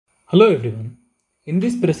Hello everyone. In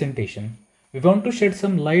this presentation, we want to shed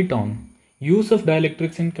some light on use of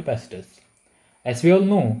dielectrics in capacitors. As we all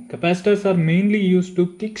know, capacitors are mainly used to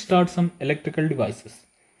kickstart some electrical devices.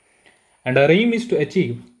 And our aim is to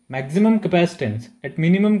achieve maximum capacitance at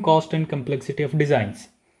minimum cost and complexity of designs.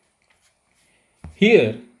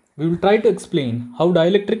 Here, we will try to explain how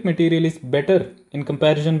dielectric material is better in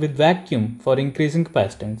comparison with vacuum for increasing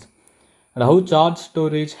capacitance, and how charge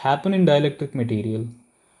storage happen in dielectric material,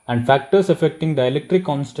 and factors affecting dielectric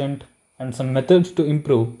constant, and some methods to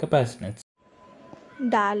improve capacitance.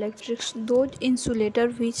 Dielectrics, those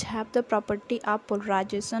insulators which have the property of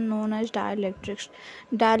polarization known as dielectrics.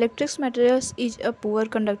 Dielectrics materials is a poor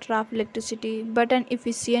conductor of electricity but an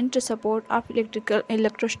efficient support of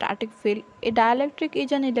electrostatic field. A dielectric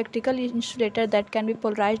is an electrical insulator that can be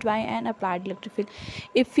polarized by an applied electric field.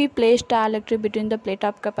 If we place dielectric between the plate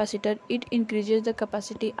of capacitor, it increases the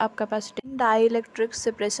capacity of capacitor. In dielectrics,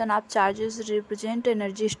 separation of charges represent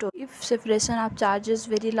energy storage. If separation of charges is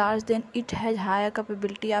very large, then it has higher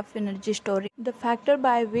capability of energy storage. The factor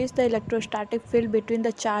by which the electrostatic field between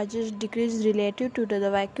the charges decreases relative to the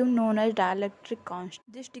vacuum known as dielectric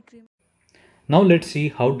constant. Now let's see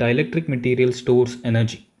how dielectric material stores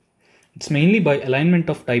energy. It's mainly by alignment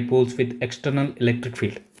of dipoles with external electric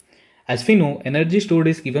field. As we know, energy stored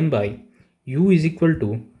is given by U is equal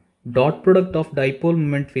to dot product of dipole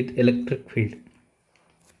moment with electric field.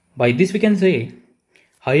 By this we can say,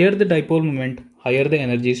 higher the dipole moment, higher the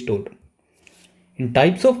energy stored. In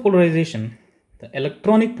types of polarization, the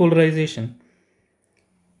electronic polarization,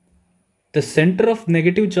 the center of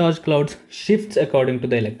negative charge clouds shifts according to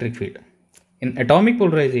the electric field. In atomic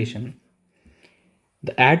polarization,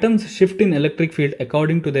 the atoms shift in electric field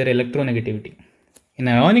according to their electronegativity. In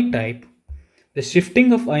ionic type, the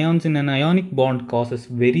shifting of ions in an ionic bond causes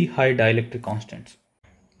very high dielectric constants.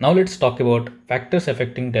 Now let's talk about factors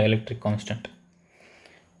affecting dielectric constant.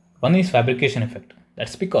 One is fabrication effect.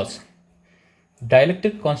 That's because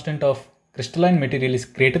dielectric constant of crystalline material is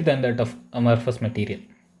greater than that of amorphous material.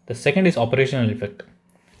 The second is operational effect,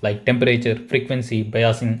 like temperature, frequency,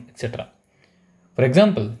 biasing, etc. For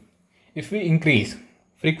example, if we increase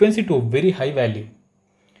frequency to a very high value,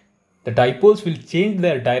 the dipoles will change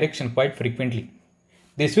their direction quite frequently.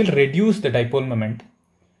 This will reduce the dipole moment,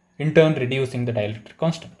 in turn reducing the dielectric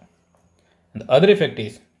constant. And the other effect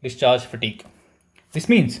is discharge fatigue. This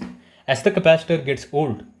means as the capacitor gets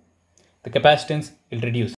old, the capacitance will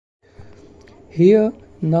reduce. Here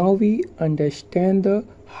now we understand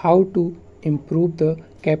how to improve the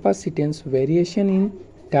capacitance variation in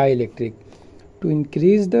dielectric. To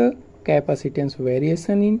increase the capacitance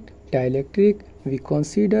variation in dielectric, we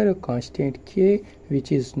consider a constant K,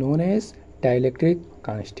 which is known as dielectric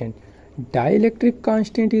constant. Dielectric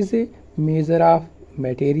constant is a measure of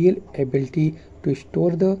material ability to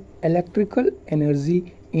store the electrical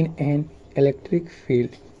energy in an electric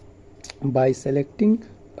field. By selecting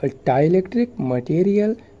a dielectric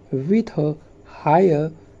material with a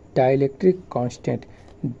higher dielectric constant,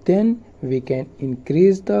 then we can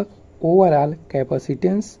increase the overall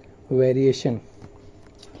capacitance variation.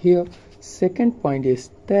 Here, second point is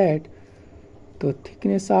that the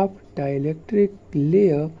thickness of dielectric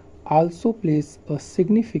layer also plays a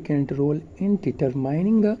significant role in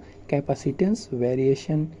determining the capacitance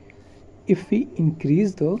variation. If we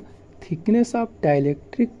increase the thickness of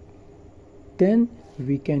dielectric, then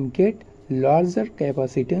we can get larger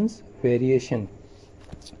capacitance variation.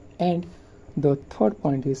 And the third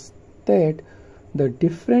point is that the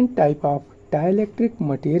different type of dielectric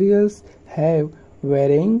materials have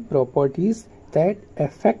varying properties that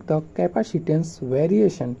affect the capacitance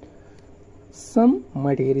variation. Some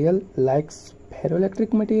material like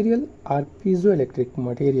ferroelectric material or piezoelectric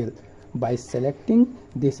material. By selecting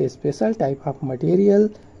this special type of material,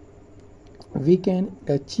 we can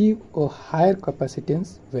achieve a higher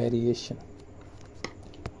capacitance variation.